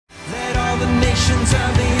ends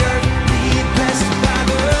of the earth be blessed by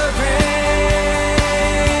the rain,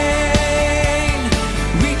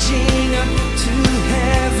 reaching up to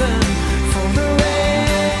heaven for the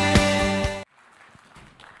rain.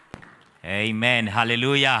 Amen.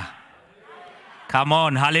 Hallelujah. Come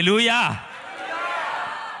on. Hallelujah.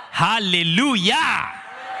 Hallelujah.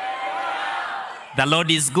 The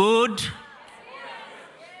Lord is good.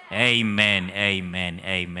 Amen, amen,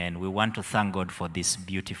 amen. We want to thank God for this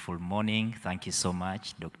beautiful morning. Thank you so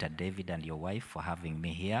much, Dr. David and your wife, for having me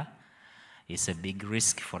here. It's a big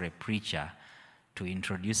risk for a preacher to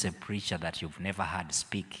introduce a preacher that you've never heard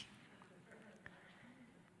speak.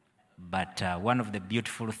 But one of the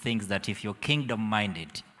beautiful things that if you're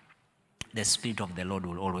kingdom-minded, the Spirit of the Lord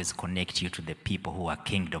will always connect you to the people who are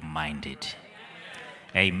kingdom-minded.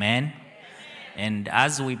 Amen. And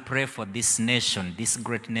as we pray for this nation, this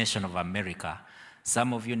great nation of America,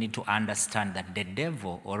 some of you need to understand that the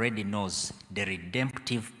devil already knows the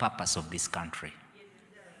redemptive purpose of this country.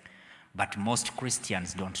 But most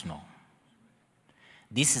Christians don't know.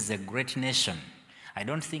 This is a great nation. I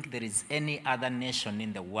don't think there is any other nation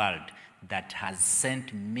in the world that has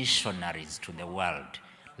sent missionaries to the world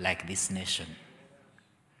like this nation.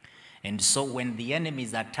 And so when the enemy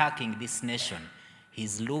is attacking this nation,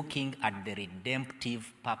 he's looking at the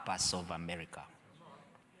redemptive purpose of America.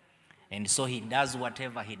 And so he does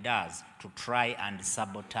whatever he does to try and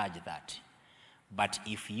sabotage that. But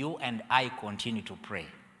if you and I continue to pray,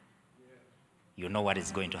 you know what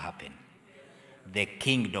is going to happen. The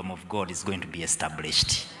kingdom of God is going to be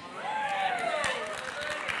established.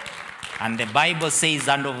 And the Bible says,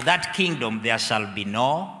 and of that kingdom there shall be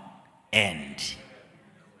no end.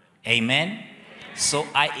 Amen? So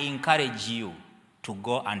I encourage you to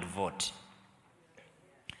go and vote.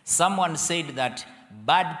 Someone said that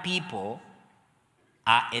bad people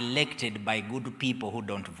are elected by good people who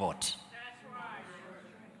don't vote.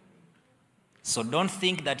 So don't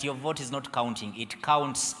think that your vote is not counting. It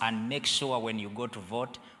counts, and make sure when you go to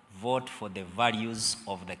vote, vote for the values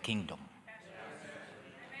of the kingdom.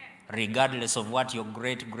 Regardless of what your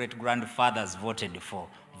great-great-grandfathers voted for,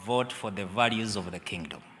 vote for the values of the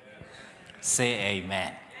kingdom. Say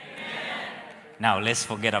amen. Now, let's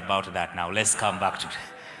forget about that now. Let's come back to it.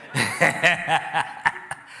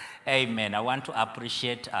 Amen. I want to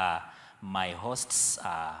appreciate my hosts,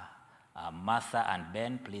 Martha and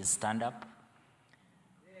Ben. Please stand up.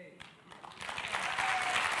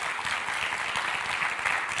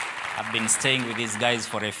 I've been staying with these guys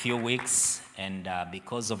for a few weeks, and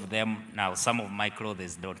because of them, now some of my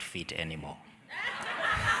clothes don't fit anymore.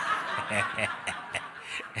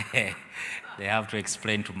 They have to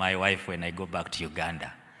explain to my wife when I go back to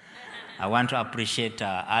Uganda. I want to appreciate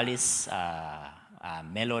Alice,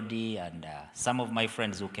 Melody, and some of my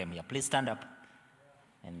friends who came here. Please stand up.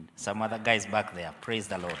 And some other guys back there. Praise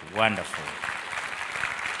the Lord. Wonderful.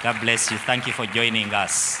 God bless you. Thank you for joining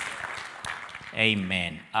us.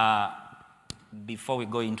 Amen. Before we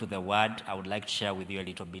go into the word, I would like to share with you a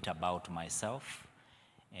little bit about myself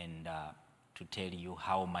and to tell you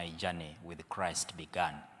how my journey with Christ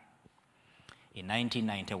began. In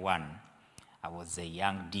 1991, I was a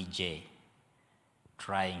young DJ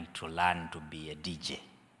trying to learn to be a DJ.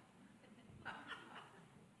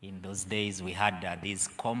 In those days, we had these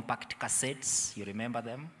compact cassettes. You remember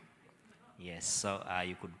them? Yes, so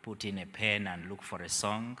you could put in a pen and look for a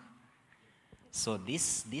song. So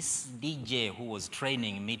this DJ who was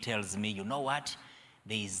training me tells me, you know what?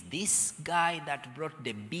 There is this guy that brought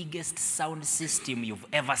the biggest sound system you've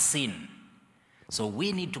ever seen. So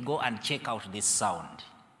we need to go and check out this sound.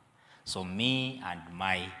 So me and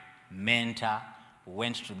my mentor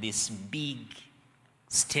went to this big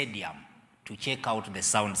stadium to check out the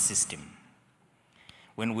sound system.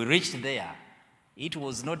 When we reached there, it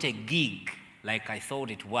was not a gig like I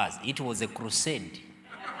thought it was. It was a crusade.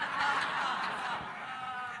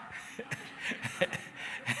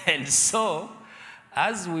 And so,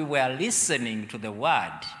 as we were listening to the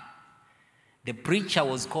word, the preacher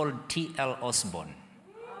was called T.L. Osborne,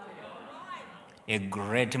 a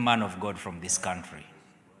great man of God from this country.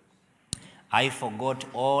 I forgot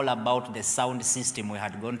all about the sound system we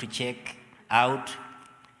had gone to check out,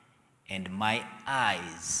 and my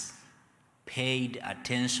eyes paid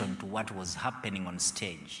attention to what was happening on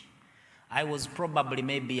stage. I was probably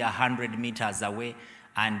maybe 100 meters away,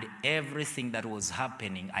 and everything that was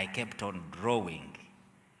happening, I kept on drawing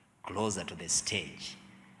closer to the stage.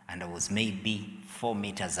 And I was maybe 4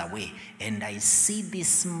 meters away, and I see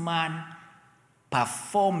this man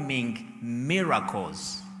performing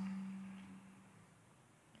miracles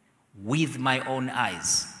with my own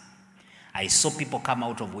eyes. I saw people come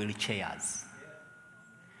out of wheelchairs.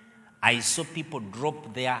 I saw people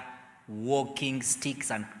drop their walking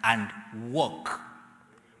sticks and walk,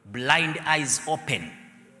 blind eyes open.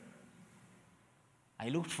 I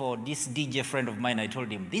looked for this DJ friend of mine. I told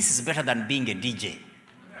him, this is better than being a DJ.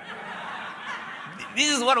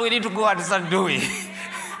 This is what we need to go and start doing.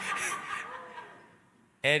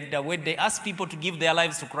 And when they asked people to give their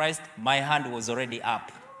lives to Christ, my hand was already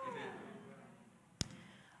up.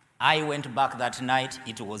 I went back that night.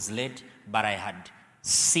 It was late, but I had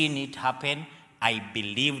seen it happen. I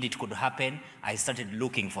believed it could happen. I started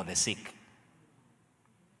looking for the sick.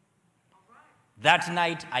 That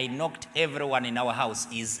night, I knocked everyone in our house.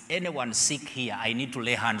 Is anyone sick here? I need to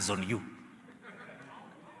lay hands on you.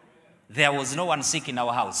 There was no one sick in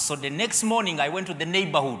our house. So the next morning, I went to the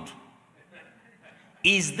neighborhood.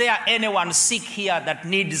 Is there anyone sick here that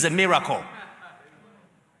needs a miracle?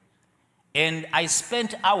 And I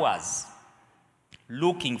spent hours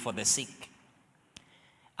looking for the sick.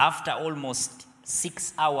 After almost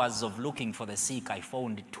 6 hours of looking for the sick, I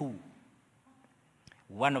found 2.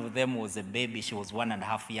 One of them was a baby. She was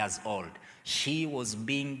 1.5 years old. She was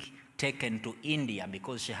being taken to India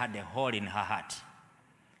because she had a hole in her heart.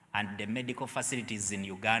 And the medical facilities in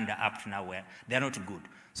Uganda up to now, they're not good.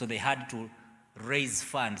 So they had to raise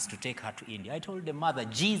funds to take her to India. I told the mother,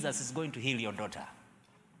 Jesus is going to heal your daughter.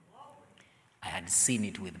 I had seen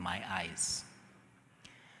it with my eyes.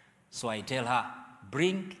 So I tell her,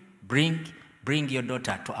 bring your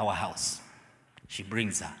daughter to our house. She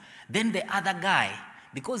brings her. Then the other guy,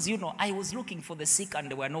 because, I was looking for the sick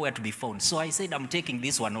and they were nowhere to be found. So I said, I'm taking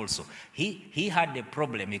this one also. He had a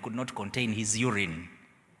problem. He could not contain his urine.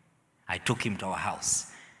 I took him to our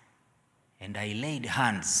house. And I laid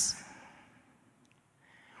hands.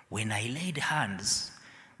 When I laid hands,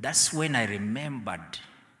 that's when I remembered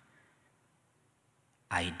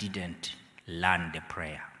I didn't learn the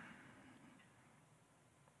prayer.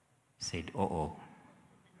 Said,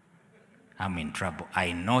 I'm in trouble.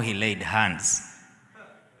 I know he laid hands,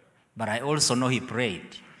 but I also know he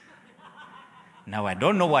prayed. Now I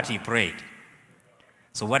don't know what he prayed.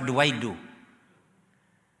 So what do I do?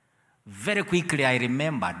 Very quickly I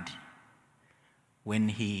remembered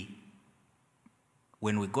when we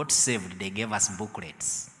got saved, they gave us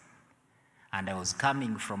booklets. And I was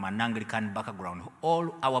coming from an Anglican background.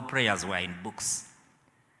 All our prayers were in books.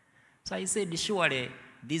 So I said, surely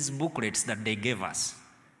these booklets that they gave us,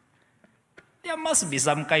 there must be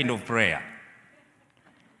some kind of prayer.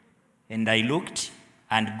 And I looked,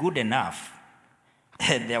 and good enough,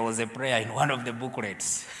 there was a prayer in one of the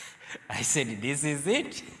booklets. I said, this is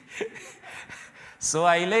it. So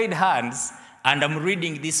I laid hands, and I'm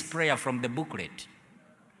reading this prayer from the booklet.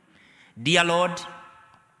 Dear Lord,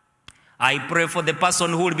 I pray for the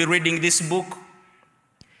person who will be reading this book,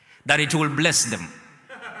 that it will bless them,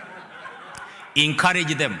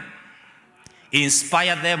 encourage them,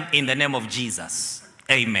 inspire them in the name of Jesus.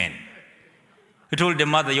 Amen. I told the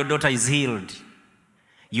mother, your daughter is healed.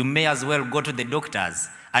 You may as well go to the doctors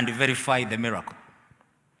and verify the miracle.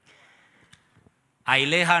 I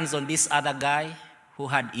lay hands on this other guy who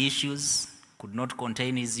had issues, could not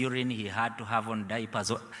contain his urine. He had to have on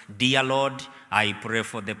diapers. Dear Lord, I pray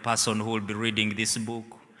for the person who will be reading this book,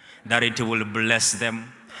 that it will bless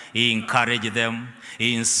them, encourage them,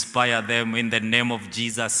 inspire them in the name of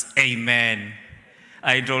Jesus. Amen.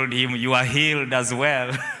 I told him, you are healed as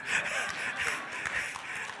well.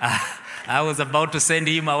 I was about to send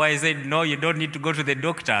him away. I said, no, you don't need to go to the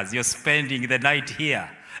doctors. You're spending the night here.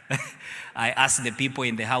 I asked the people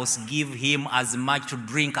in the house, give him as much to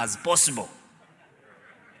drink as possible.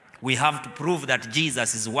 We have to prove that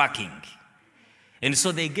Jesus is working. And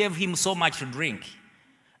so they gave him so much to drink.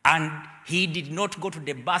 And he did not go to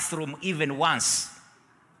the bathroom even once.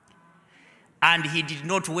 And he did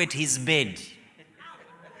not wet his bed.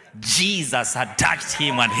 Jesus had touched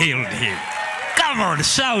him and healed him. Come on,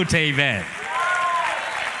 shout amen.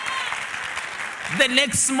 The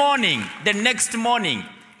next morning,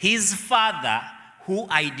 his father, who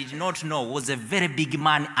I did not know, was a very big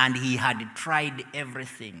man, and he had tried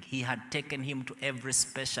everything. He had taken him to every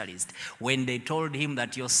specialist. When they told him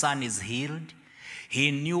that your son is healed,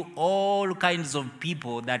 he knew all kinds of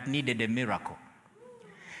people that needed a miracle.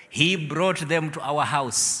 He brought them to our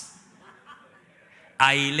house.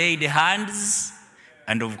 I laid hands,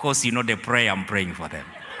 and of course, you know the prayer I'm praying for them.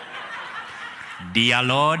 Dear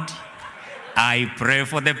Lord, I pray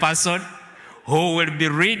for the person who will be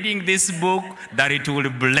reading this book, that it will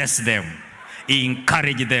bless them,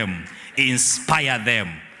 encourage them, inspire them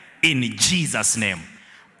in Jesus' name.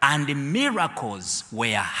 And miracles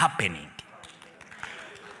were happening.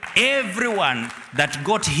 Everyone that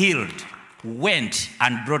got healed went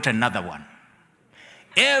and brought another one.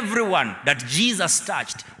 Everyone that Jesus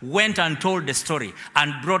touched went and told the story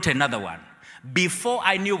and brought another one. Before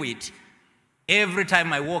I knew it, every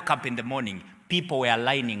time I woke up in the morning, people were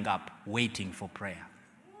lining up, waiting for prayer.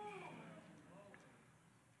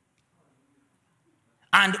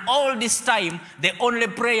 And all this time, the only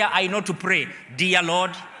prayer I know to pray, dear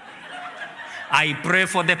Lord, I pray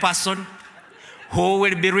for the person who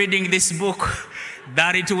will be reading this book,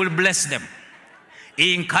 that it will bless them,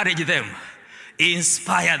 encourage them,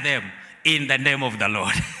 inspire them in the name of the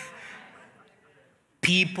Lord.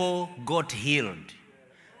 People got healed.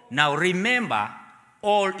 Now remember,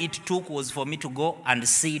 all it took was for me to go and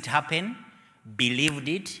see it happen, believed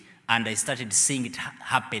it, and I started seeing it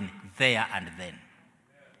happen there and then.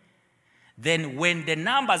 Then when the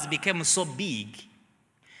numbers became so big,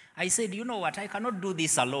 I said, you know what, I cannot do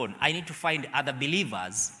this alone. I need to find other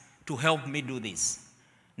believers to help me do this.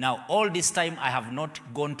 Now, all this time, I have not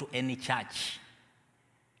gone to any church.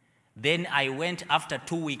 Then I went after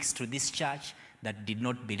 2 weeks to this church that did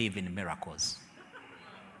not believe in miracles.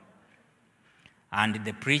 And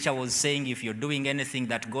the preacher was saying, if you're doing anything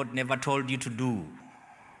that God never told you to do,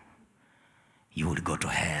 you will go to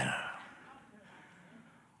hell.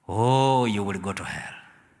 Oh, you will go to hell.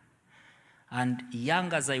 And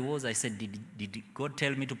young as I was, I said, did God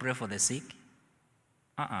tell me to pray for the sick?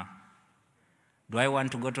 Do I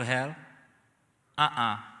want to go to hell?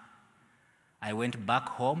 I went back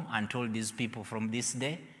home and told these people from this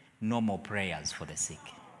day, no more prayers for the sick.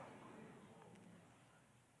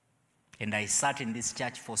 And I sat in this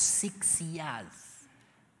church for 6 years.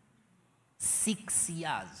 6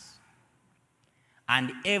 years.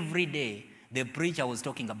 And every day, the preacher was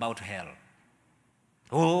talking about hell.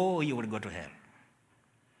 Oh, you will go to hell.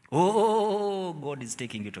 Oh, God is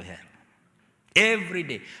taking you to hell. Every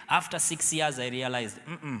day. After 6 years, I realized,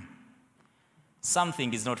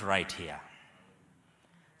 something is not right here.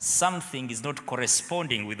 Something is not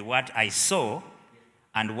corresponding with what I saw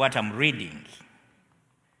and what I'm reading.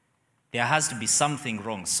 There has to be something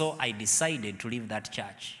wrong. So I decided to leave that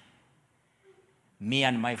church. Me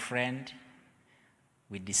and my friend,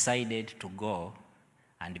 we decided to go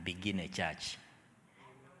and begin a church.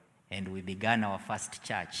 And we began our first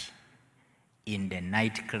church in the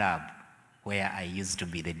nightclub where I used to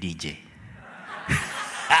be the DJ.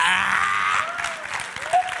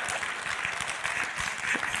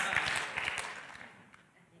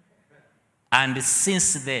 And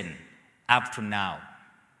since then, up to now,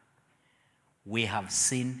 we have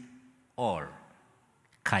seen all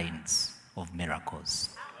kinds of miracles.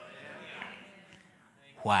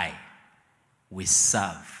 Why? We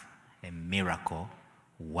serve a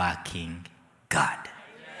miracle-working God.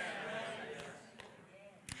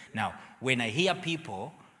 Now, when I hear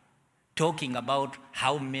people talking about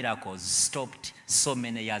how miracles stopped so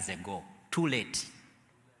many years ago, too late.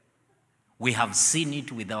 We have seen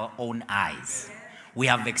it with our own eyes. We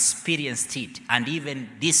have experienced it. And even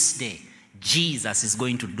this day, Jesus is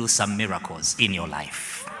going to do some miracles in your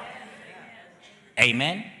life.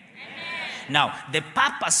 Amen? Now, the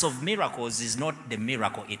purpose of miracles is not the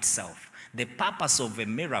miracle itself. The purpose of a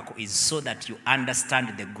miracle is so that you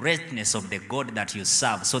understand the greatness of the God that you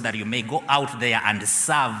serve, so that you may go out there and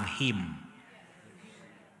serve Him.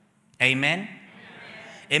 Amen?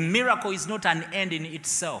 A miracle is not an end in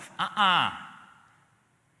itself. A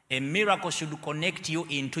miracle should connect you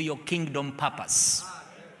into your kingdom purpose.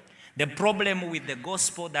 The problem with the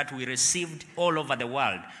gospel that we received all over the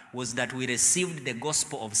world was that we received the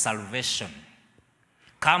gospel of salvation.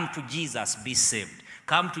 Come to Jesus, be saved.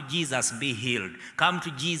 Come to Jesus, be healed. Come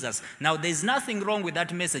to Jesus. Now, there's nothing wrong with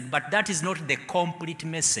that message, but that is not the complete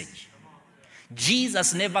message.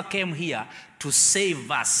 Jesus never came here to save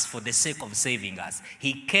us for the sake of saving us.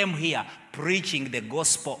 He came here preaching the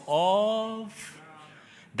gospel of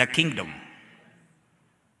the kingdom.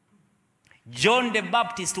 John the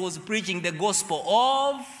Baptist was preaching the gospel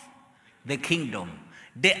of the kingdom.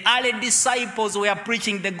 The early disciples were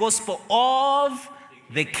preaching the gospel of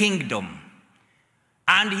the kingdom.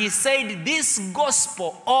 And he said, this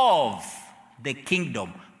gospel of the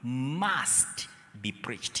kingdom must be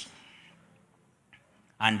preached.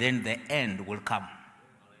 And then the end will come.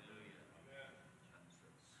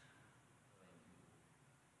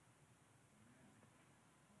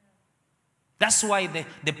 That's why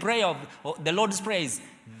the prayer of the Lord's Prayer is,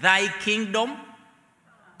 thy kingdom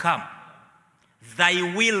come,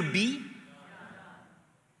 thy will be.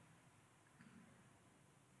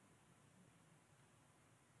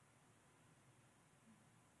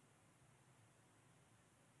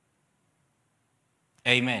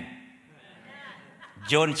 Amen.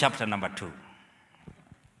 John chapter number 2.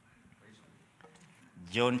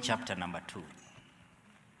 John chapter number 2.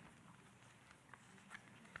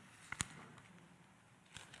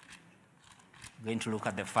 We're going to look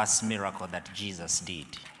at the first miracle that Jesus did.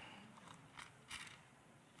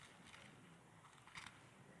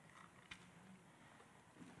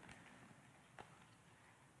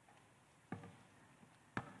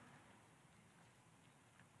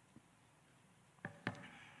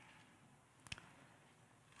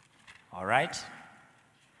 All right?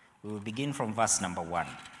 We will begin from verse number 1.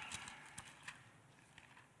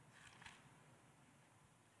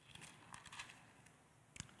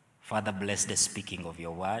 Father, bless the speaking of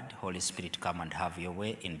your word. Holy Spirit, come and have your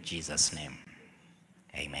way in Jesus' name.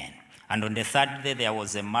 Amen. And on the third day there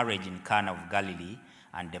was a marriage in Cana of Galilee,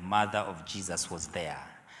 and the mother of Jesus was there.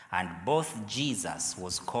 And both Jesus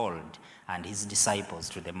was called and his disciples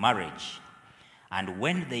to the marriage. And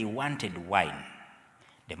when they wanted wine,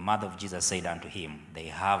 the mother of Jesus said unto him, they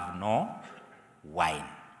have no wine.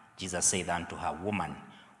 Jesus said unto her, Woman,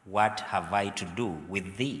 what have I to do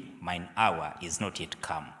with thee? Mine hour is not yet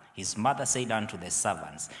come. His mother said unto the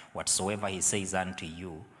servants, Whatsoever he says unto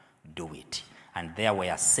you, do it. And there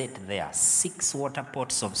were set there 6 water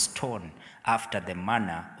pots of stone, after the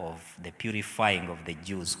manner of the purifying of the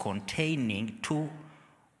Jews, containing 2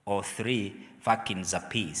 or 3 firkins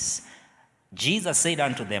apiece. Jesus said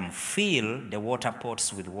unto them, Fill the water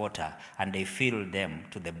pots with water. And they filled them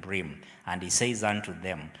to the brim. And he says unto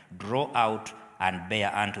them, Draw out and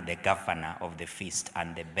bear unto the governor of the feast,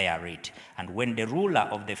 and they bare it. And when the ruler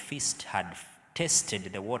of the feast had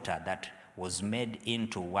tasted the water that was made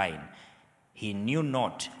into wine, he knew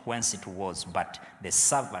not whence it was, but the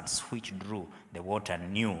servants which drew the water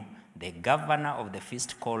knew. The governor of the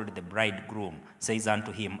feast called the bridegroom, says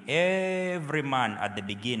unto him, Every man at the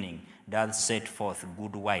beginning doth set forth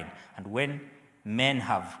good wine, and when men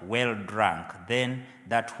have well drunk, then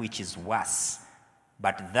that which is worse.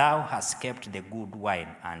 But thou hast kept the good wine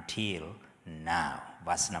until now.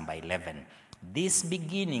 Verse number 11. This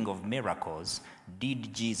beginning of miracles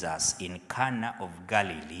did Jesus in Cana of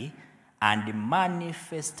Galilee, and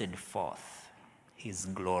manifested forth his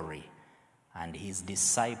glory, and his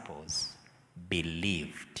disciples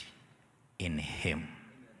believed in him.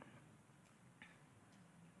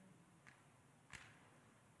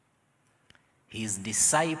 His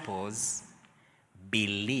disciples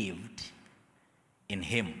believed in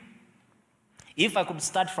him. If I could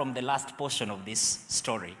start from the last portion of this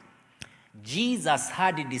story, Jesus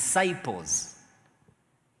had disciples,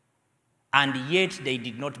 and yet they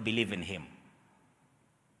did not believe in him.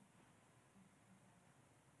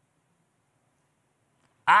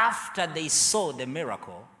 After they saw the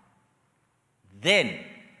miracle, then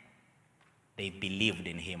they believed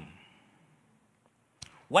in him.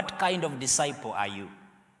 What kind of disciple are you?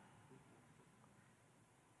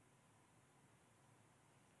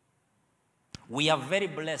 We are very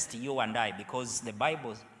blessed, you and I, because the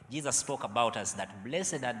Bible, Jesus spoke about us that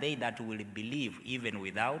blessed are they that will believe even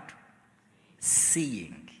without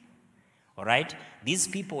seeing. All right? These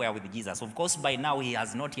people were with Jesus. Of course, by now he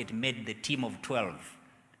has not yet made the team of 12.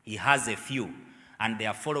 He has a few, and they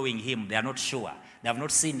are following him. They are not sure. They have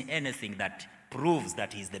not seen anything that proves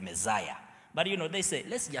that he's the Messiah. But, they say,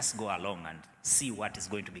 let's just go along and see what is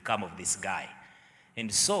going to become of this guy.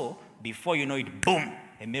 And so, before you know it, boom,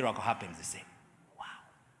 a miracle happens. They say, wow,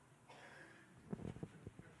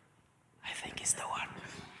 I think it's the one.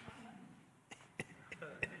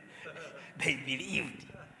 They believed.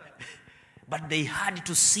 But they had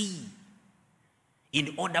to see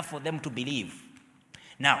in order for them to believe.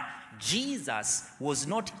 Now, Jesus was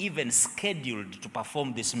not even scheduled to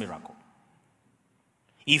perform this miracle.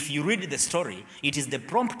 If you read the story, it is the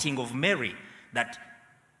prompting of Mary that,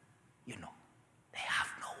 they have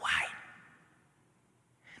no wine.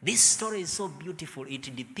 This story is so beautiful.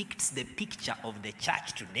 It depicts the picture of the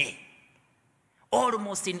church today.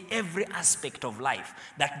 Almost in every aspect of life,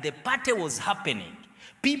 that the party was happening.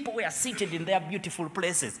 People were seated in their beautiful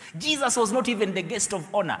places. Jesus was not even the guest of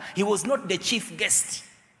honor. He was not the chief guest.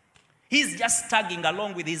 He's just tagging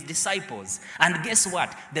along with his disciples. And guess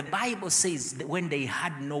what? The Bible says that when they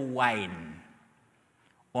had no wine,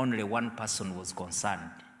 only one person was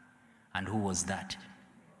concerned. And who was that?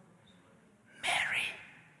 Mary.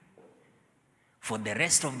 For the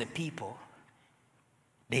rest of the people,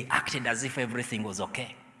 they acted as if everything was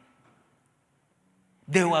okay.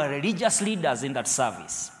 They were religious leaders in that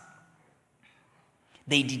service.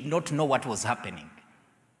 They did not know what was happening.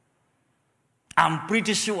 I'm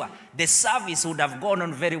pretty sure the service would have gone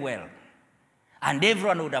on very well, and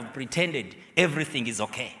everyone would have pretended everything is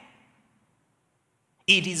okay.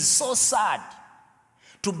 It is so sad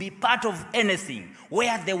to be part of anything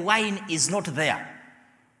where the wine is not there.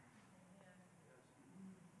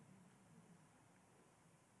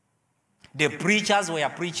 The preachers were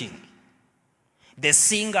preaching. The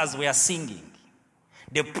singers were singing.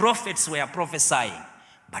 The prophets were prophesying.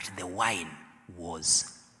 But the wine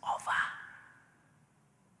was over.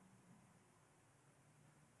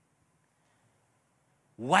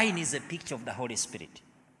 Wine is a picture of the Holy Spirit.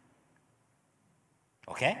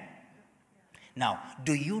 Okay? Now,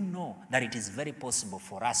 do you know that it is very possible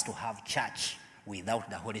for us to have church without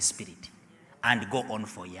the Holy Spirit and go on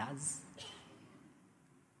for years?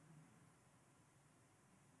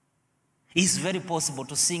 It's very possible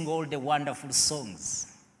to sing all the wonderful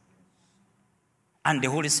songs and the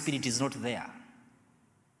Holy Spirit is not there.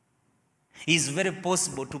 It's very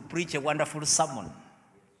possible to preach a wonderful sermon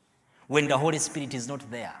when the Holy Spirit is not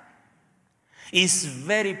there. It's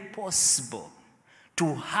very possible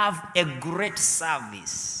to have a great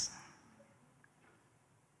service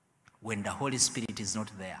when the Holy Spirit is not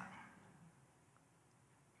there.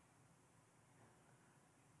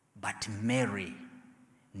 But Mary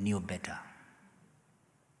knew better.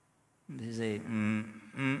 They say,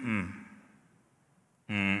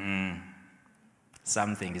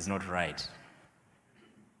 something is not right.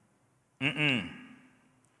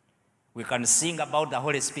 We can sing about the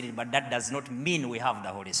Holy Spirit, but that does not mean we have the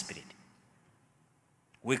Holy Spirit.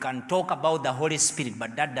 We can talk about the Holy Spirit,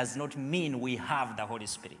 but that does not mean we have the Holy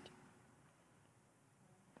Spirit.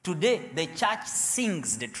 Today, the church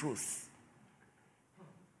sings the truth,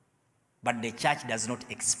 but the church does not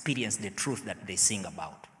experience the truth that they sing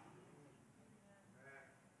about.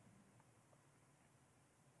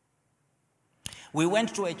 We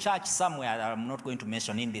went to a church somewhere that I'm not going to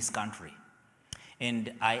mention in this country,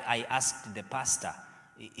 and I asked the pastor,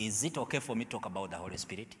 is it okay for me to talk about the Holy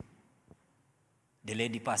Spirit? The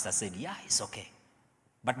lady pastor said, yeah, it's okay.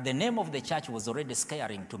 But the name of the church was already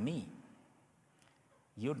scaring to me.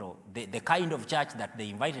 You know, the kind of church that they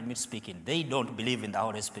invited me to speak in, they don't believe in the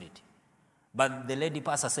Holy Spirit. But the lady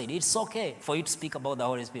pastor said, it's okay for you to speak about the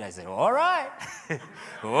Holy Spirit. I said, all right,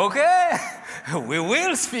 okay, we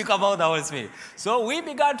will speak about the Holy Spirit. So we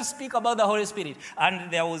began to speak about the Holy Spirit.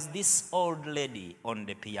 And there was this old lady on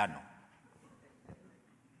the piano.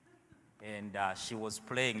 And she was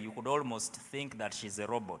playing. You could almost think that she's a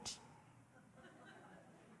robot.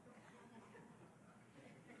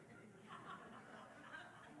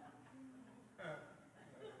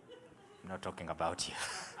 I'm not talking about you.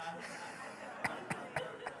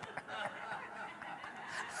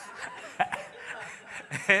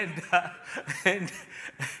 and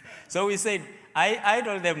so we said, I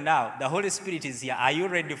told them now, the Holy Spirit is here. Are you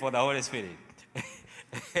ready for the Holy Spirit?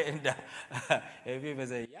 and people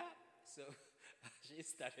say, yeah. So she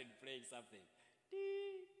started playing something.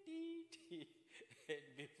 And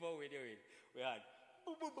before we knew it, we had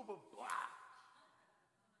boom, boom, boom, boom. Wow.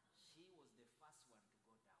 She was the first one to go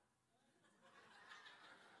down.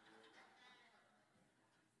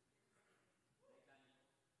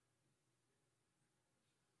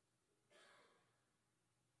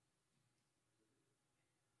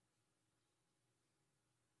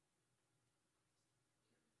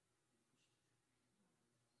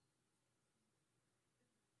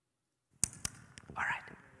 All right.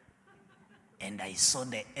 And I saw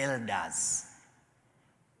the elders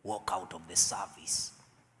walk out of the service.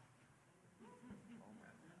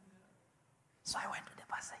 So I went to the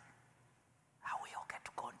pastor. Are we okay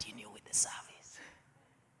to continue with the service?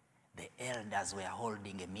 The elders were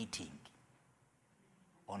holding a meeting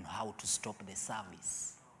on how to stop the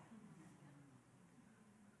service.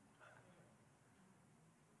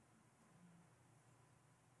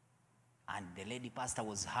 And the lady pastor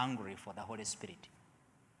was hungry for the Holy Spirit.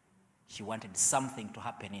 She wanted something to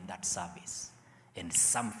happen in that service. And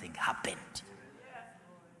something happened.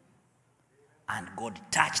 And God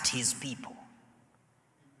touched his people.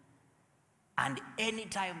 And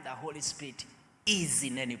anytime the Holy Spirit is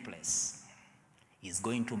in any place, he's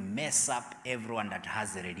going to mess up everyone that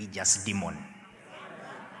has a religious demon.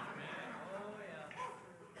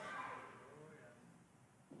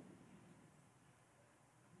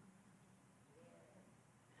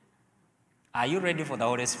 Are you ready for the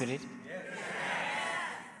Holy Spirit? Yes.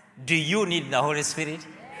 Do you need the Holy Spirit? Yes.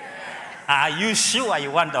 Are you sure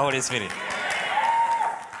you want the Holy Spirit? Yes.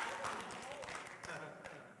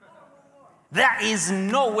 There is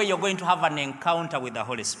no way you're going to have an encounter with the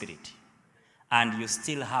Holy Spirit and you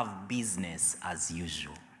still have business as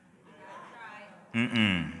usual.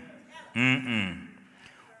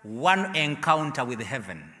 One encounter with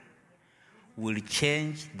heaven will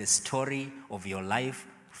change the story of your life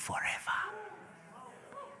forever.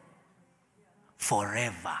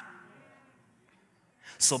 Forever.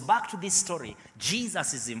 So back to this story,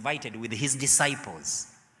 Jesus is invited with his disciples,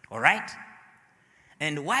 all right?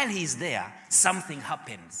 And while he's there, something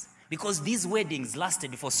happens. because these weddings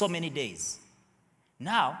lasted for so many days.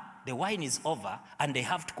 Now, the wine is over and they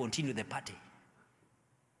have to continue the party.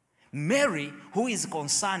 Mary, who is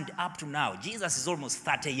concerned up to now, Jesus is almost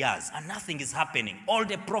 30 years and nothing is happening. All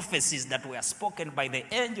the prophecies that were spoken by the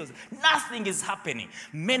angels, nothing is happening.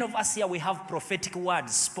 Many of us here, we have prophetic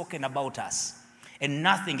words spoken about us and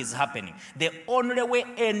nothing is happening. The only way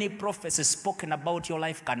any prophecy spoken about your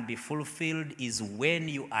life can be fulfilled is when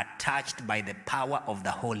you are touched by the power of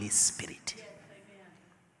the Holy Spirit. Yes,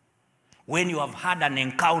 when you have had an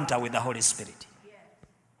encounter with the Holy Spirit.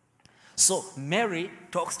 So Mary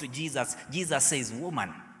talks to Jesus. Jesus says,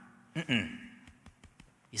 woman,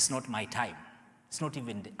 it's not my time. It's not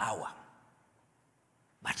even the hour.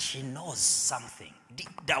 But she knows something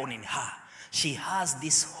deep down in her. She has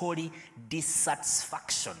this holy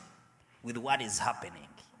dissatisfaction with what is happening.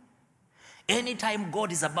 Anytime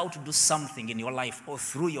God is about to do something in your life or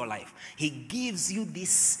through your life, he gives you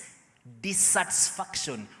this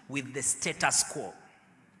dissatisfaction with the status quo.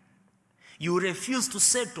 You refuse to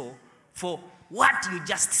settle for what you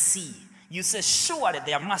just see. You say, surely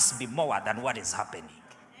there must be more than what is happening.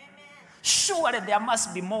 Amen. Surely there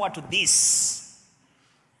must be more to this.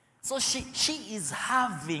 So she is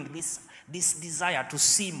having this desire to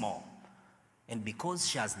see more. And because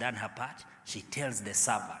she has done her part, she tells the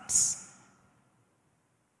servants,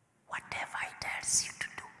 whatever he tells you to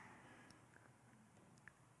do,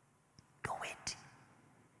 do it.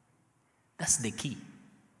 That's the key.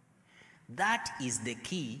 That is the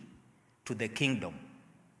key to the kingdom.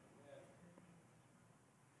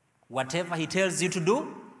 Whatever he tells you to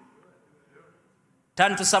do,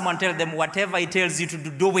 turn to someone, tell them, whatever he tells you to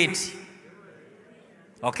do, do it.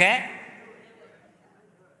 Okay?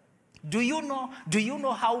 Do you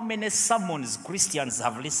know how many sermons Christians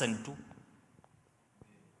have listened to?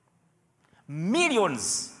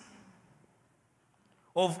 Millions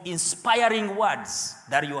of inspiring words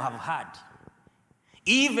that you have heard.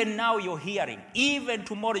 Even now you're hearing. Even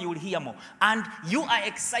tomorrow you will hear more. And you are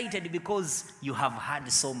excited because you have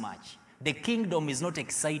heard so much. The kingdom is not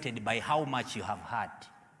excited by how much you have heard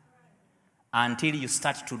until you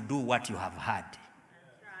start to do what you have heard.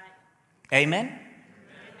 Amen? Amen?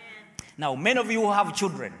 Now, many of you who have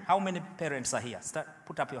children, how many parents are here?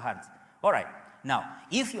 Put up your hands. All right. Now,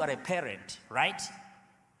 if you are a parent, right,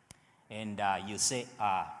 and you say,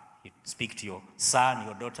 you speak to your son,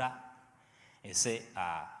 your daughter, you say,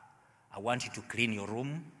 I want you to clean your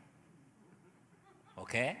room.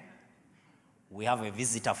 Okay? We have a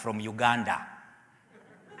visitor from Uganda.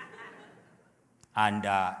 And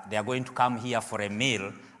they are going to come here for a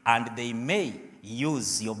meal, and they may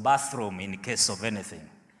use your bathroom in case of anything.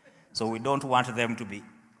 So we don't want them to be.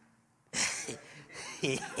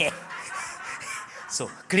 So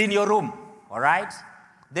clean your room, all right?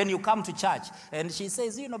 Then you come to church, and she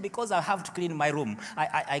says, because I have to clean my room,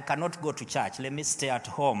 I cannot go to church. Let me stay at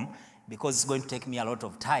home because it's going to take me a lot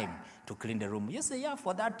of time to clean the room. You say, yeah,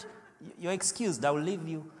 for that, you're excused. I will leave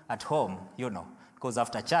you at home, because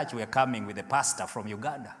after church, we are coming with the pastor from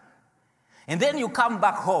Uganda. And then you come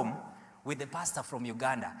back home with the pastor from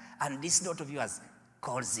Uganda, and this daughter of yours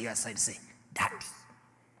calls you aside and say, Daddy.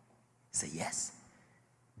 Say, yes.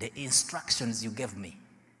 The instructions you gave me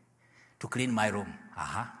to clean my room,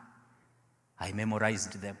 I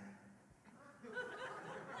memorized them.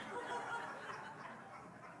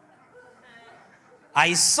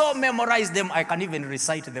 I so memorized them, I can even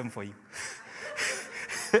recite them for you.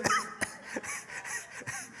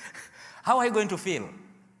 How are you going to feel?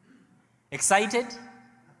 Excited?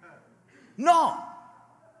 No.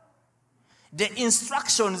 The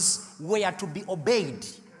instructions were to be obeyed,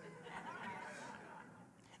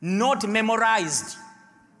 not memorized.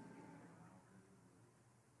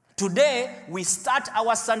 Today, we start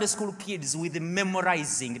our Sunday school kids with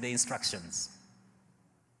memorizing the instructions.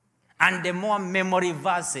 And the more memory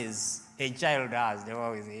verses a child has, the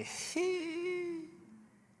more we say,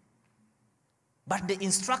 but the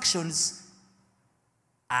instructions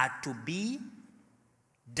are to be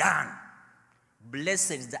done.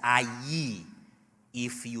 Blessed are ye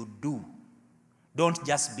if you do. Don't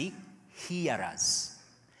just be hearers.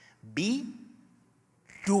 Be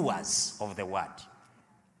doers of the word.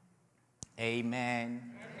 Amen.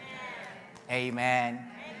 Amen. Amen.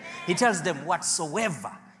 Amen. He tells them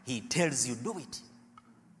whatsoever he tells you, do it.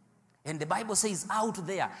 And the Bible says out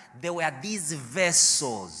there were these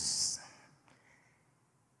vessels.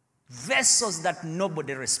 Vessels that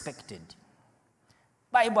nobody respected.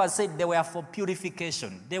 Bible said they were for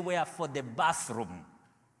purification. They were for the bathroom.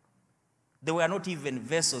 They were not even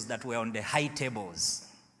vessels that were on the high tables.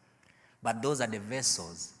 But those are the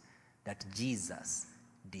vessels that Jesus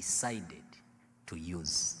decided to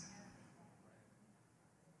use.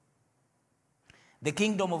 The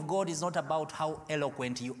kingdom of God is not about how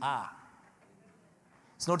eloquent you are.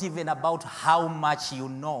 It's not even about how much you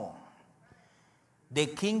know. The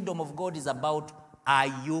kingdom of God is about, are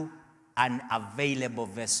you an available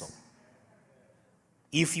vessel?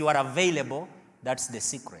 If you are available, that's the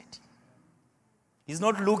secret. He's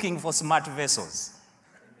not looking for smart vessels.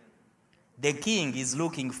 The king is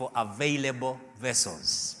looking for available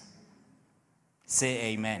vessels.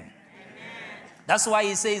 Say amen. Amen. That's why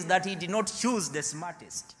he says that he did not choose the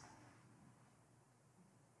smartest.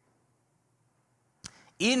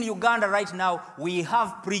 In Uganda right now, we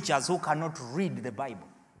have preachers who cannot read the Bible.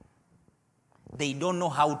 They don't know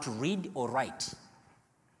how to read or write.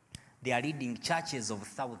 They are leading churches of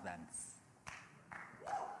thousands.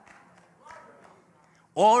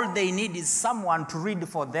 All they need is someone to read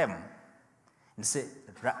for them and say,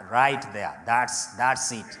 right there,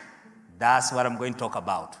 that's it. That's what I'm going to talk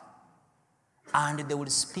about. And they will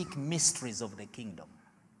speak mysteries of the kingdom.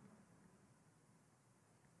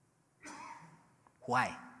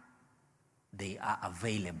 Why? They are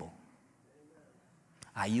available.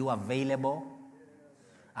 Are you available?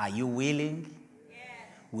 Are you willing? Yes.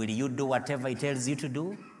 Will you do whatever he tells you to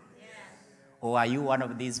do? Yes. Or are you one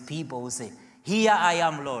of these people who say, here I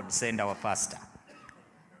am, Lord, send our pastor?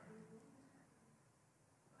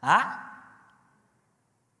 Huh?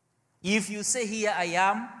 If you say, here I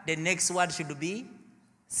am, the next word should be,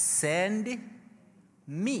 send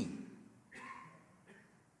me.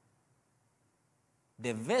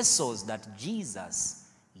 The vessels that Jesus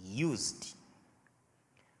used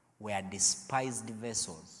were despised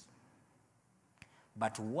vessels.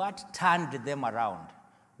 But what turned them around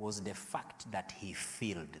was the fact that he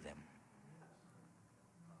filled them.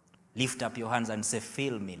 Lift up your hands and say,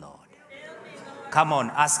 fill me, Lord. Fill me, Lord. Come on,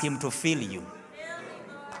 ask him to fill you. Fill me,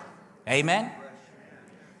 Lord. Amen?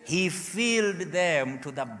 He filled them to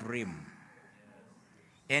the brim.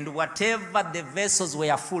 And whatever the vessels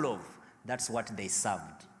were full of, that's what they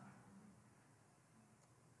served.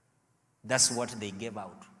 That's what they gave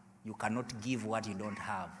out. You cannot give what you don't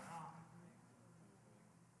have.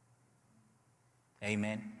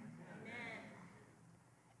 Amen? Amen.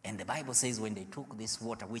 And the Bible says when they took this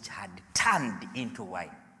water which had turned into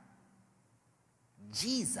wine,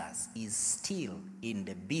 Jesus is still in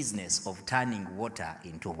the business of turning water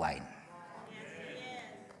into wine.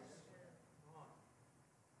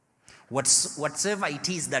 Whatever it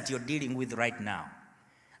is that you're dealing with right now,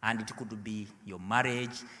 and it could be your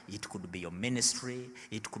marriage, it could be your ministry,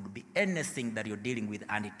 it could be anything that you're dealing with,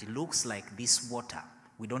 and it looks like this water,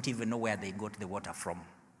 we don't even know where they got the water from.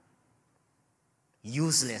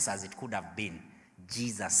 Useless as it could have been,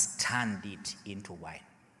 Jesus turned it into wine.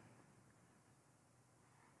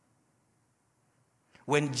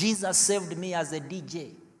 When Jesus saved me as a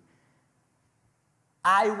DJ,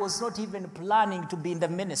 I was not even planning to be in the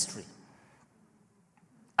ministry.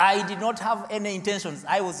 I did not have any intentions.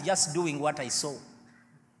 I was just doing what I saw.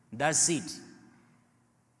 That's it.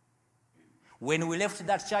 When we left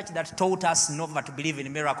that church that taught us never to believe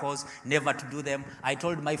in miracles, never to do them, I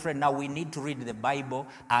told my friend, now we need to read the Bible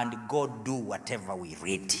and go do whatever we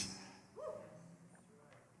read.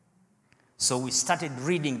 So we started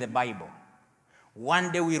reading the Bible.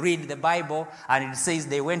 One day we read the Bible and it says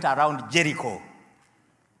they went around Jericho.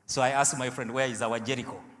 So I asked my friend, where is our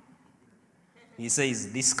Jericho? He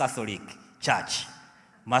says, this Catholic church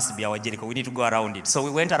must be our Jericho. We need to go around it. So we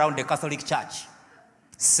went around the Catholic church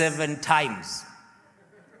 7 times.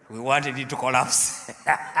 We wanted it to collapse.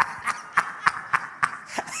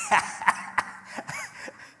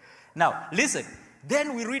 Now, listen.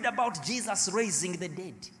 Then we read about Jesus raising the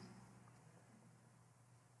dead.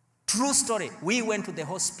 True story. We went to the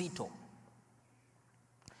hospital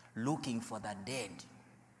looking for the dead.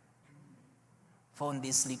 Found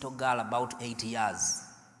this little girl about 8 years.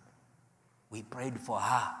 We prayed for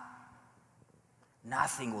her.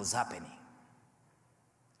 Nothing was happening.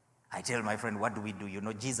 I tell my friend, what do we do? You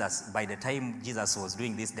know, Jesus, by the time Jesus was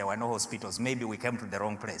doing this, there were no hospitals. Maybe we came to the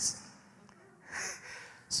wrong place.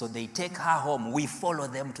 So they take her home. We follow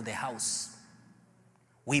them to the house.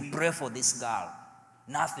 We pray for this girl.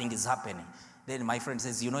 Nothing is happening. Then my friend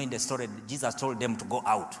says, you know, in the story, Jesus told them to go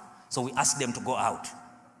out. So we asked them to go out.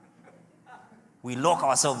 We lock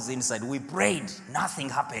ourselves inside. We prayed. Nothing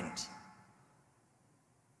happened.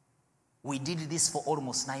 We did this for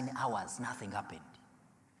almost 9 hours. Nothing happened.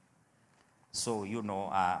 So, you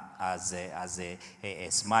know, as a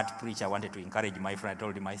smart preacher, I wanted to encourage my friend. I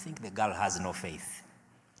told him, I think the girl has no faith.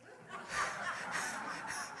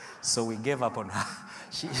 So we gave up on her.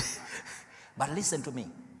 But listen to me.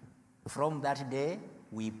 From that day,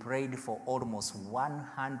 we prayed for almost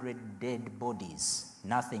 100 dead bodies.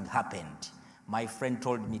 Nothing happened. My friend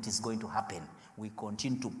told me it is going to happen. We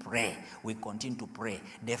continue to pray. We continue to pray.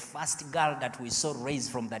 The first girl that we saw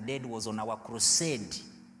raised from the dead was on our crusade.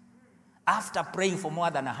 After praying for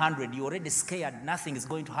more than 100, you're already scared nothing is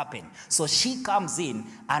going to happen. So she comes in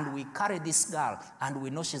and we carry this girl and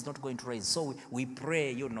we know she's not going to raise. So we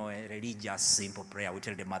pray, a religious, simple prayer. We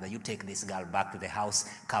tell the mother, you take this girl back to the house,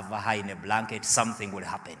 cover her in a blanket, something will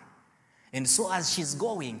happen. And so as she's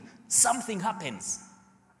going, something happens.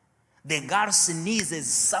 The girl sneezes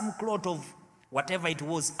some clot of whatever it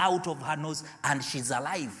was out of her nose and she's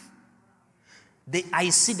alive. I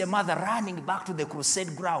see the mother running back to the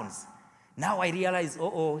crusade grounds. Now I realize,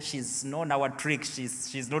 she's known our trick.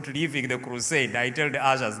 She's not leaving the crusade. I tell the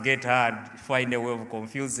ushers, get her, find a way of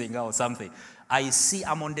confusing her or something.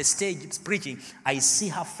 I'm on the stage preaching. I see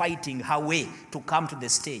her fighting her way to come to the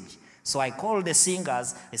stage. So I call the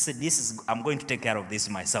singers. I said, I'm going to take care of this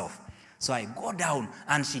myself. So I go down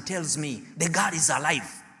and she tells me, the God is alive.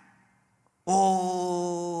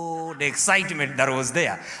 Oh, the excitement that was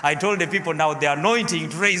there. I told the people, now the anointing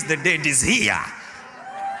to raise the dead is here.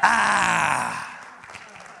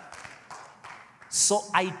 So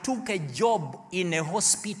I took a job in a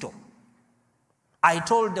hospital. I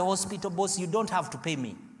told the hospital boss, you don't have to pay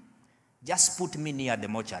me. Just put me near the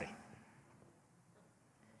mortuary.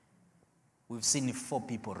 We've seen 4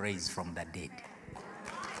 people raised from the dead.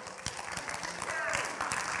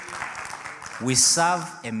 We serve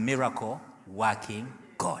a miracle-working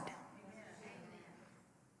God.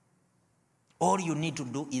 All you need to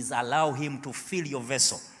do is allow him to fill your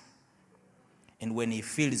vessel. And when he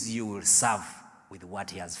fills you, will serve with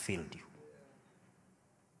what he has filled you.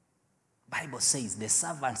 Bible says the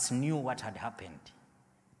servants knew what had happened.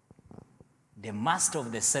 The master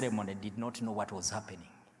of the ceremony did not know what was happening.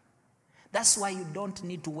 That's why you don't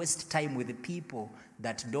need to waste time with the people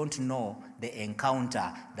that don't know the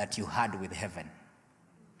encounter that you had with heaven.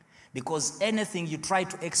 Because anything you try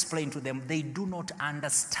to explain to them, they do not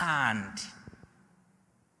understand.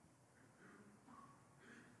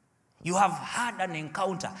 You have had an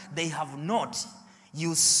encounter. They have not.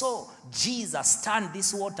 You saw Jesus turn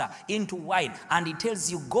this water into wine, and he tells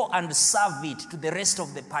you, go and serve it to the rest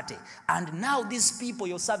of the party. And now these people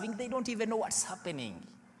you're serving, they don't even know what's happening.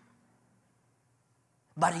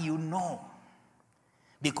 But you know,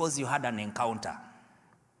 because you had an encounter.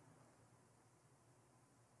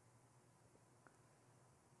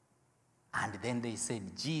 And then they said,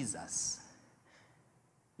 Jesus,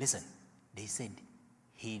 listen, they said,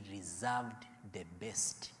 he reserved the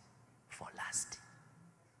best for last.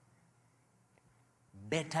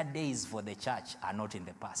 Better days for the church are not in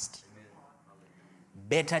the past.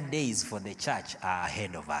 Better days for the church are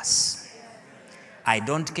ahead of us. I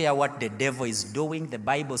don't care what the devil is doing. The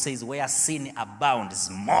Bible says where sin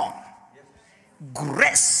abounds more,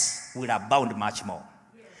 grace will abound much more.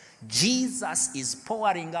 Jesus is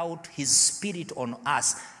pouring out his spirit on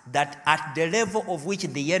us, that at the level of which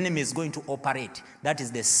the enemy is going to operate, that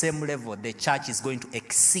is the same level the church is going to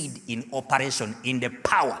exceed in operation, in the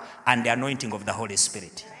power and the anointing of the Holy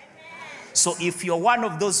Spirit. So if you're one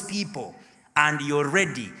of those people and you're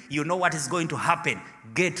ready, you know what is going to happen,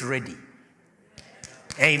 get ready.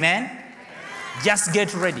 Amen? Just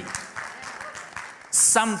get ready.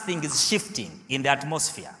 Something is shifting in the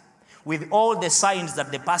atmosphere. With all the signs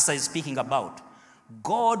that the pastor is speaking about,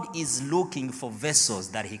 God is looking for vessels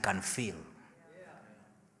that he can fill.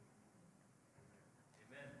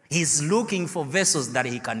 He's looking for vessels that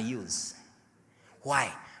he can use.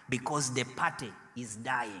 Why? Because the party is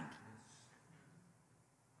dying.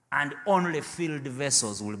 And only filled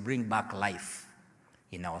vessels will bring back life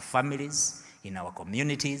in our families, in our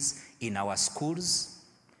communities, in our schools.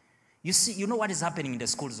 You know what is happening in the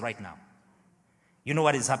schools right now? You know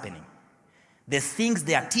what is happening? The things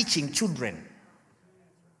they are teaching children,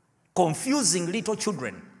 confusing little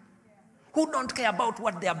children who don't care about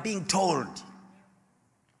what they are being told.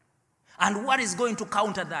 And what is going to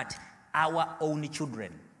counter that? Our own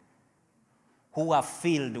children who are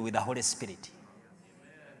filled with the Holy Spirit.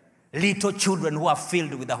 Little children who are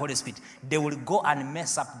filled with the Holy Spirit. They will go and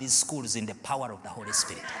mess up these schools in the power of the Holy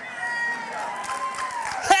Spirit.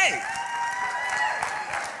 Hey!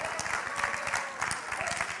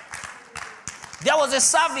 There was a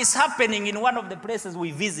service happening in one of the places we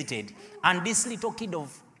visited, and this little kid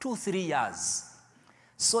of 2-3 years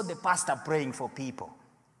saw the pastor praying for people,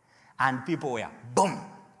 and people were, boom,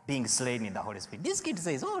 being slain in the Holy Spirit. This kid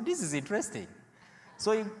says, oh, this is interesting.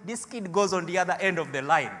 So this kid goes on the other end of the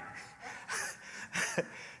line,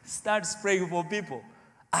 starts praying for people,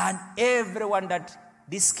 and everyone that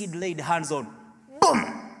this kid laid hands on,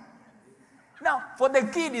 boom. Now, for the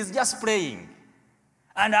kid, he's just praying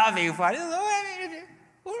and having fun.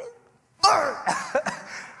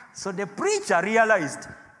 So the preacher realized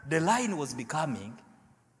the line was becoming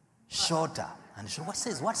shorter. And so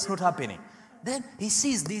what's not happening? Then he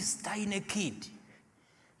sees this tiny kid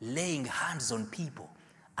laying hands on people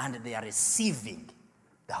and they are receiving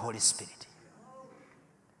the Holy Spirit.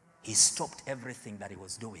 He stopped everything that he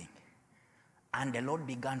was doing. And the Lord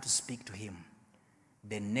began to speak to him.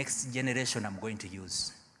 The next generation I'm going to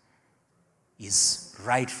use is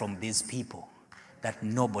right from these people that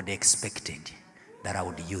nobody expected that I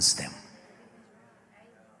would use them.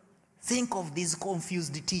 Think of these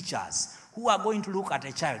confused teachers who are going to look at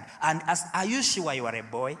a child and ask, are you sure you are a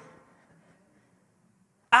boy?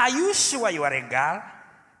 Are you sure you are a girl?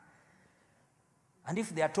 And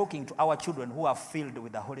if they are talking to our children who are filled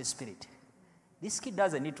with the Holy Spirit, this kid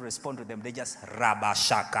doesn't need to respond to them. They just rabba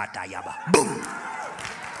shakata yaba. Boom.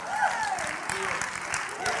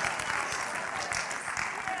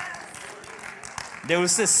 They will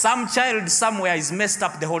say some child somewhere is messed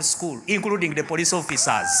up the whole school, including the police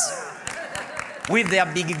officers. With their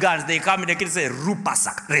big guns, they come and the kids say,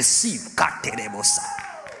 Rupasak, receive, katerebosa.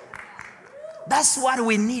 That's what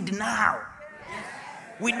we need now.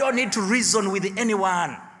 We don't need to reason with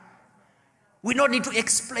anyone. We don't need to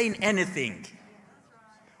explain anything.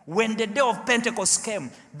 When the day of Pentecost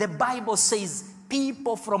came, the Bible says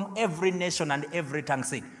people from every nation and every tongue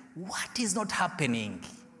said, what is not happening?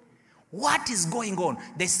 What is going on?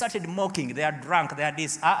 They started mocking. They are drunk. They are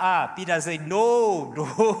this. Peter said,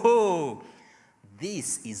 no.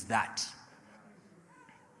 This is that.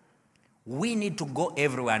 We need to go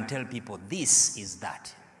everywhere and tell people this is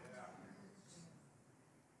that.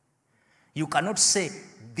 You cannot say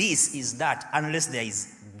this is that unless there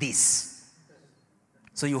is this.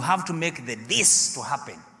 So you have to make the this to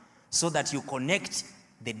happen so that you connect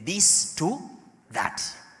the this to that.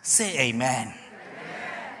 Say amen. Amen.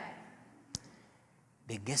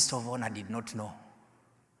 The guest of honor did not know.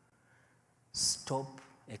 Stop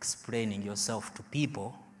explaining yourself to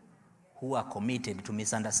people who are committed to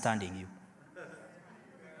misunderstanding you.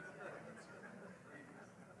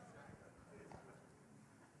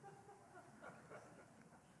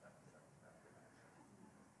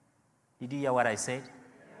 Did you hear what I said?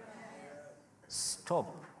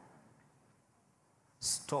 Stop.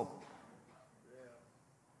 Stop.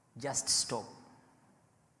 Just stop.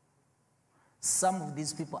 Some of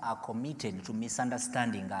these people are committed to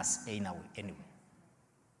misunderstanding us anyway.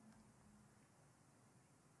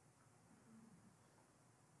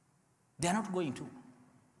 They are not going to.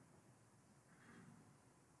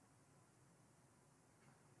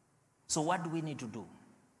 So what do we need to do?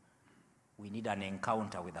 We need an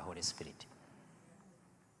encounter with the Holy Spirit.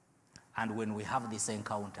 And when we have this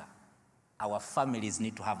encounter, our families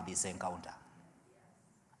need to have this encounter.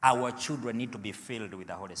 Our children need to be filled with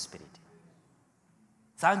the Holy Spirit.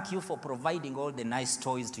 Thank you for providing all the nice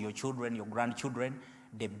toys to your children, your grandchildren.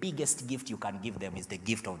 The biggest gift you can give them is the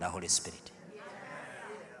gift of the Holy Spirit.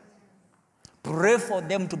 Pray for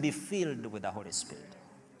them to be filled with the Holy Spirit.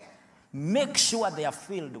 Make sure they are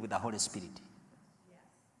filled with the Holy Spirit.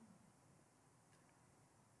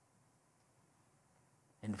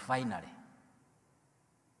 And finally,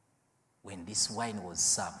 when this wine was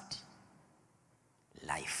served,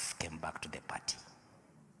 life came back to the party.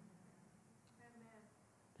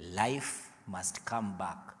 Life must come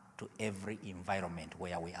back to every environment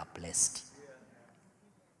where we are placed.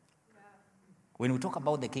 When we talk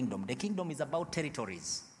about the kingdom is about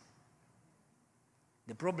territories.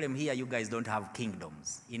 The problem here, you guys don't have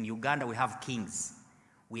kingdoms. In Uganda, we have kings.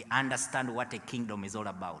 We understand what a kingdom is all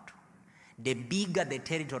about. The bigger the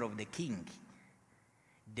territory of the king,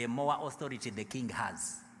 the more authority the king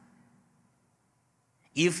has.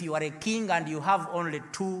 If you are a king and you have only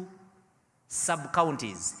 2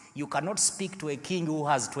 sub-counties, you cannot speak to a king who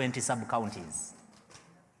has 20 sub-counties.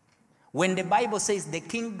 When the Bible says the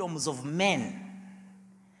kingdoms of men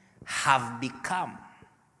have become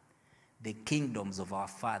the kingdoms of our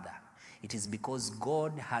Father, it is because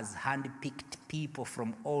God has handpicked people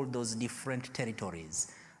from all those different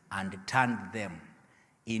territories and turned them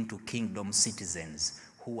into kingdom citizens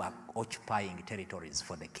who are occupying territories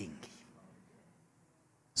for the king.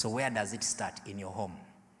 So where does it start? In your home.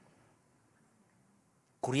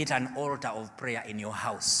 Create an altar of prayer in your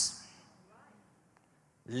house.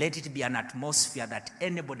 Let it be an atmosphere that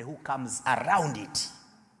anybody who comes around it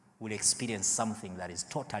will experience something that is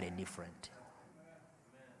totally different.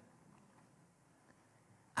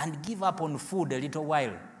 And give up on food a little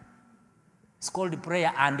while. It's called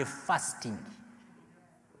prayer and fasting.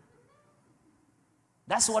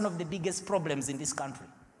 That's one of the biggest problems in this country.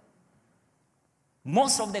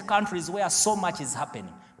 Most of the countries where so much is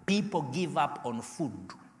happening, people give up on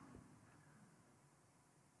food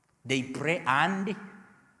They pray and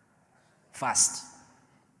fast.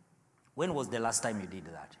 When was the last time you did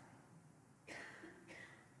that?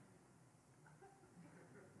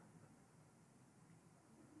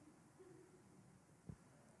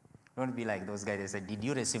 Don't be like those guys. They said, did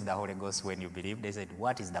you receive the Holy Ghost when you believed? They said,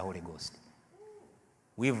 what is the Holy Ghost?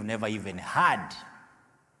 We've never even heard.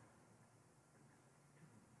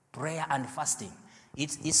 Prayer and fasting.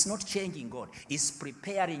 It's not changing God. It's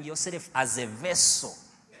preparing yourself as a vessel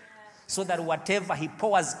so that whatever he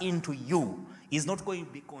pours into you is not going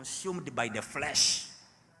to be consumed by the flesh,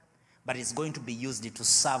 but it's going to be used to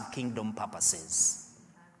serve kingdom purposes.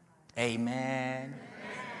 Amen.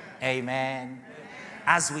 Amen. Amen.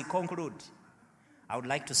 As we conclude, I would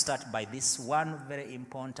like to start by this one very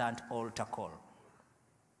important altar call.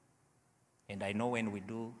 And I know when we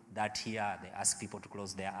do that here, they ask people to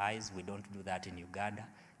close their eyes. We don't do that in Uganda.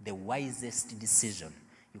 The wisest decision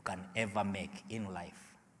you can ever make in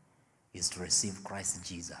life is to receive Christ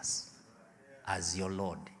Jesus as your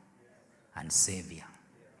Lord and Savior.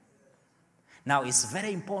 Now, it's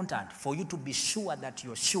very important for you to be sure that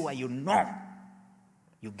you're sure you know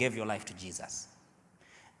you gave your life to Jesus.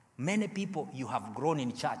 Many people, you have grown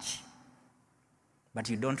in church, but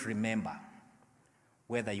you don't remember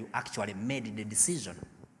whether you actually made the decision.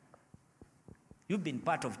 You've been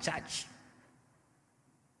part of church.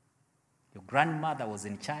 Your grandmother was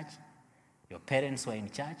in church, your parents were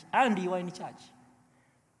in church, and you were in church.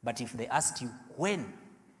 But if they asked you, when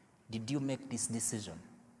did you make this decision?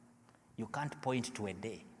 You can't point to a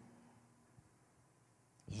day.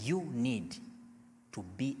 You need to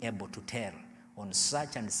be able to tell, on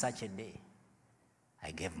such and such a day,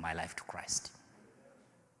 I gave my life to Christ.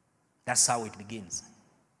 That's how it begins.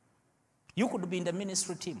 You could be in the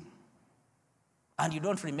ministry team and you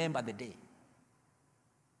don't remember the day.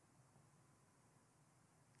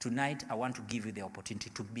 Tonight, I want to give you the opportunity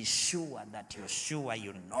to be sure that you're sure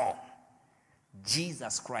you know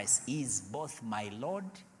Jesus Christ is both my Lord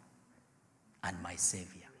and my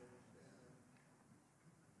Savior.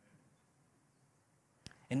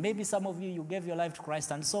 And maybe some of you gave your life to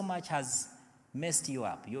Christ and so much has messed you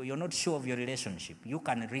up. You're not sure of your relationship. You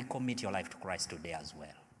can recommit your life to Christ today as well.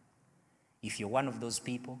 If you're one of those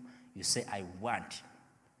people, you say, I want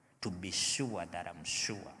to be sure that I'm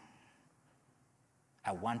sure.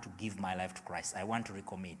 I want to give my life to Christ. I want to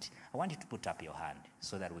recommit. I want you to put up your hand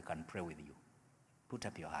so that we can pray with you. Put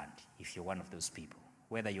up your hand if you're one of those people,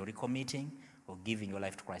 whether you're recommitting or giving your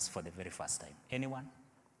life to Christ for the very first time. Anyone?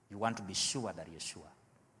 You want to be sure that you're sure.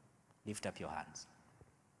 Lift up your hands.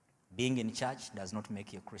 Being in church does not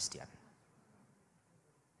make you a Christian.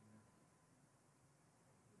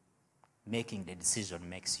 Making the decision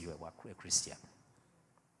makes you a Christian.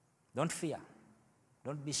 Don't fear.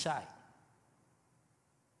 Don't be shy.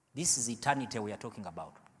 This is eternity we are talking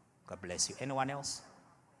about. God bless you. Anyone else?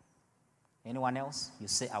 Anyone else? You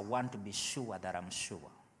say, I want to be sure that I'm sure.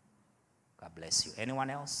 God bless you. Anyone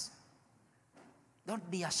else? Don't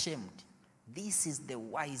be ashamed. This is the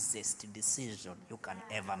wisest decision you can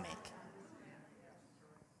ever make.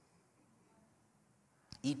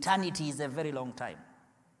 Eternity is a very long time.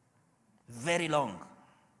 Very long.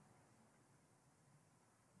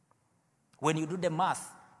 When you do the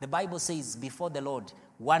math, the Bible says before the Lord,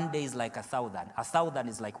 1 day is like 1,000. 1,000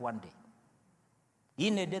 is like 1 day.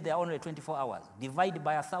 In a day, there are only 24 hours. Divide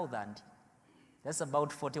by 1,000, that's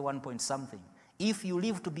about 41 point something. If you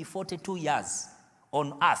live to be 42 years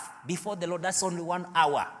on earth, before the Lord, that's only 1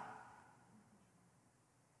 hour.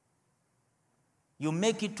 You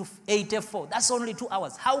make it to 84, that's only 2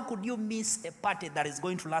 hours. How could you miss a party that is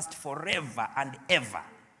going to last forever and ever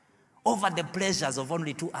over the pleasures of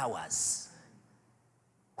only 2 hours?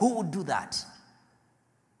 Who would do that?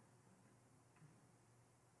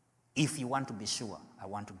 If you want to be sure, I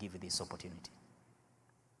want to give you this opportunity.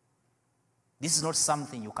 This is not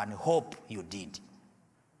something you can hope you did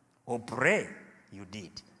or pray you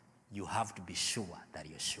did. You have to be sure that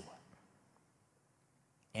you're sure.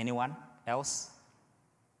 Anyone else?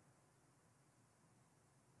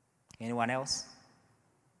 Anyone else?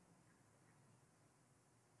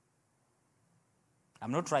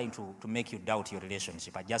 I'm not trying to make you doubt your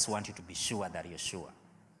relationship. I just want you to be sure that you're sure.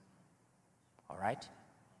 All right?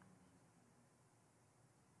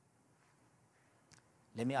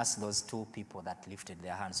 Let me ask those two people that lifted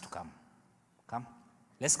their hands to come. Come.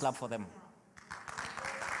 Let's clap for them.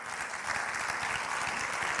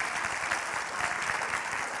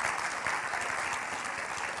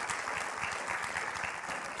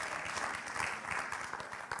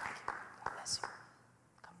 God bless you.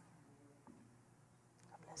 Come.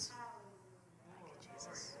 God bless you. Thank you,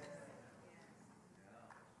 Jesus.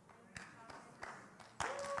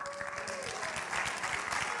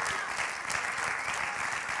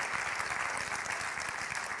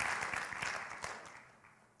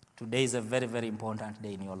 Today is a very, very important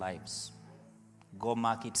day in your lives. Go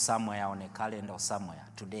mark it somewhere on a calendar or somewhere.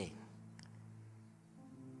 Today,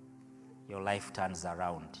 your life turns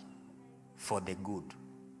around for the good.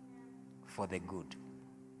 For the good.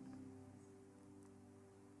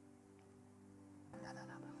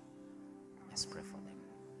 Let's pray for them.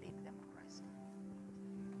 Lead them to Christ.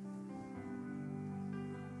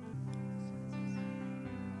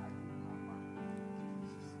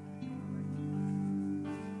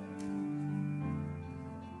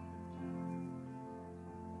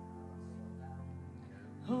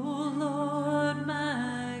 Oh Lord,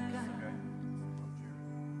 my God,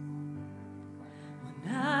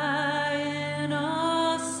 when I in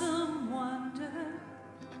awesome wonder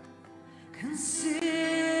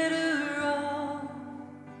consider all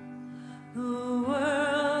the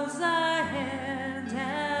worlds thy hand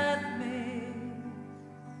hath made,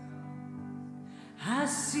 I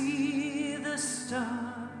see the stars,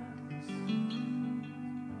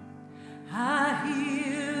 I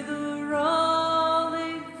hear the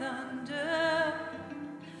rolling thunder,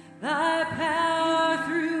 thy power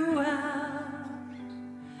throughout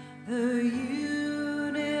the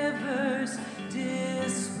universe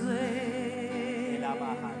display.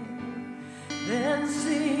 Then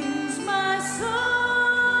sings my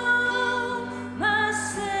soul, my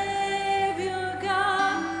Savior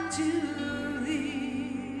God, to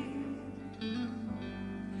thee.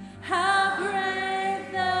 How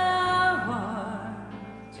great thou art,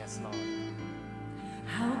 Yes, Lord.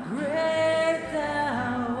 how great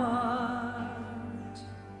thou art.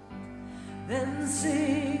 Then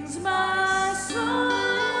sings my soul,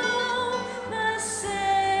 my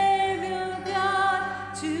Savior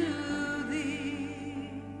God, to thee.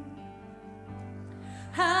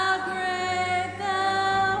 How great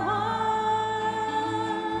thou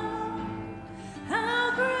art,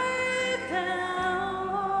 how great thou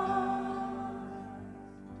art.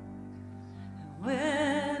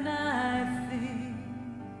 When I think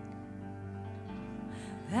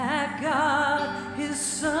that God, his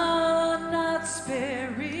Son not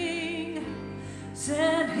sparing,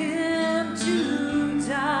 sent him to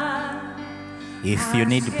die. If you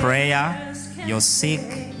need prayer, you're sick,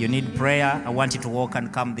 you need prayer, I want you to walk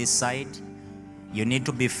and come this side. You need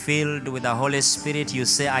to be filled with the Holy Spirit. You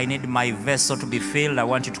say, I need my vessel to be filled. I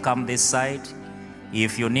want you to come this side.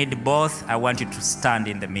 If you need both, I want you to stand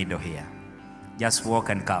in the middle here. Just walk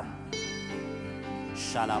and come.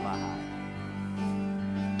 Shalabahai.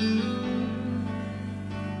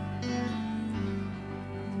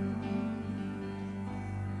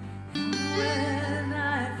 When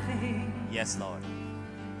I think Yes, Lord.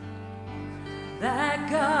 that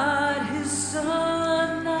God, his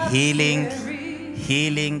Son not Healing, sparing,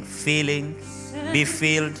 healing, filling, be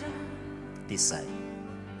filled this side.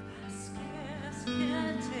 scarce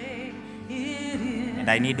can take it in. And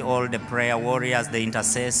I need all the prayer warriors, the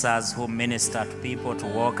intercessors who minister to people to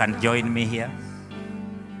walk and join me here.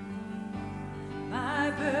 My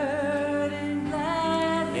burden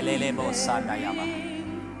gladly Lelelebo sandayaba.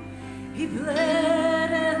 bearing, he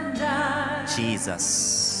bled and died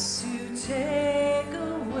Jesus. to take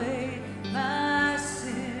away my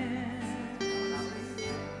sin.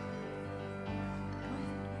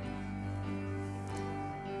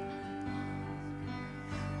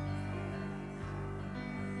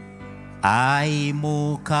 Ai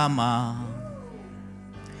mukama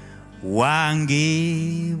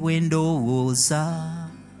wangi wendowooza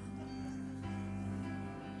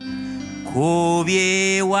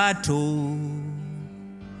kubye watu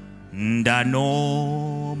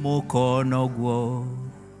ndano mukono gwo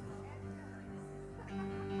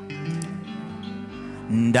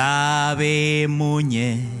ndabe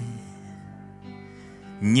munye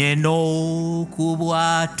nyeno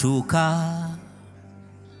kubwatuka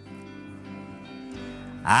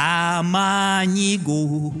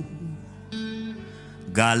amanyigo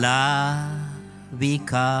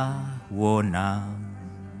galabika wona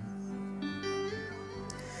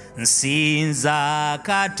nsinza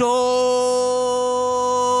katonda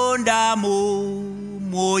mu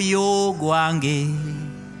mwoyo gwange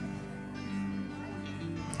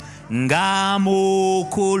nga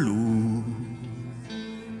mukulu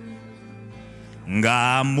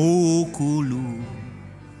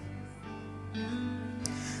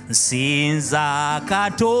nsinza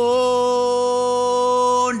katonda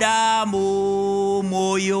mu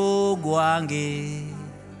mwoyo gwange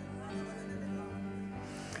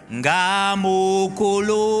nga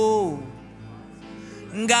mukulu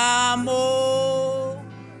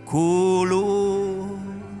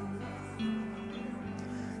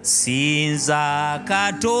sinza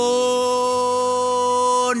katonda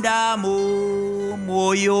mu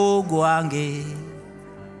mwoyo gwange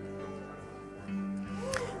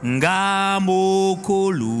nga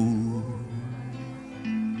mukulu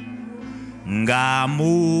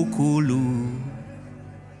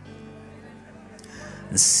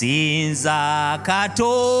nsinza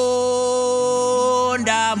Katonda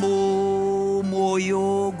mu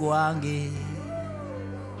mwoyo gwange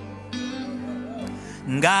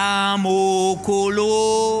nga mukulu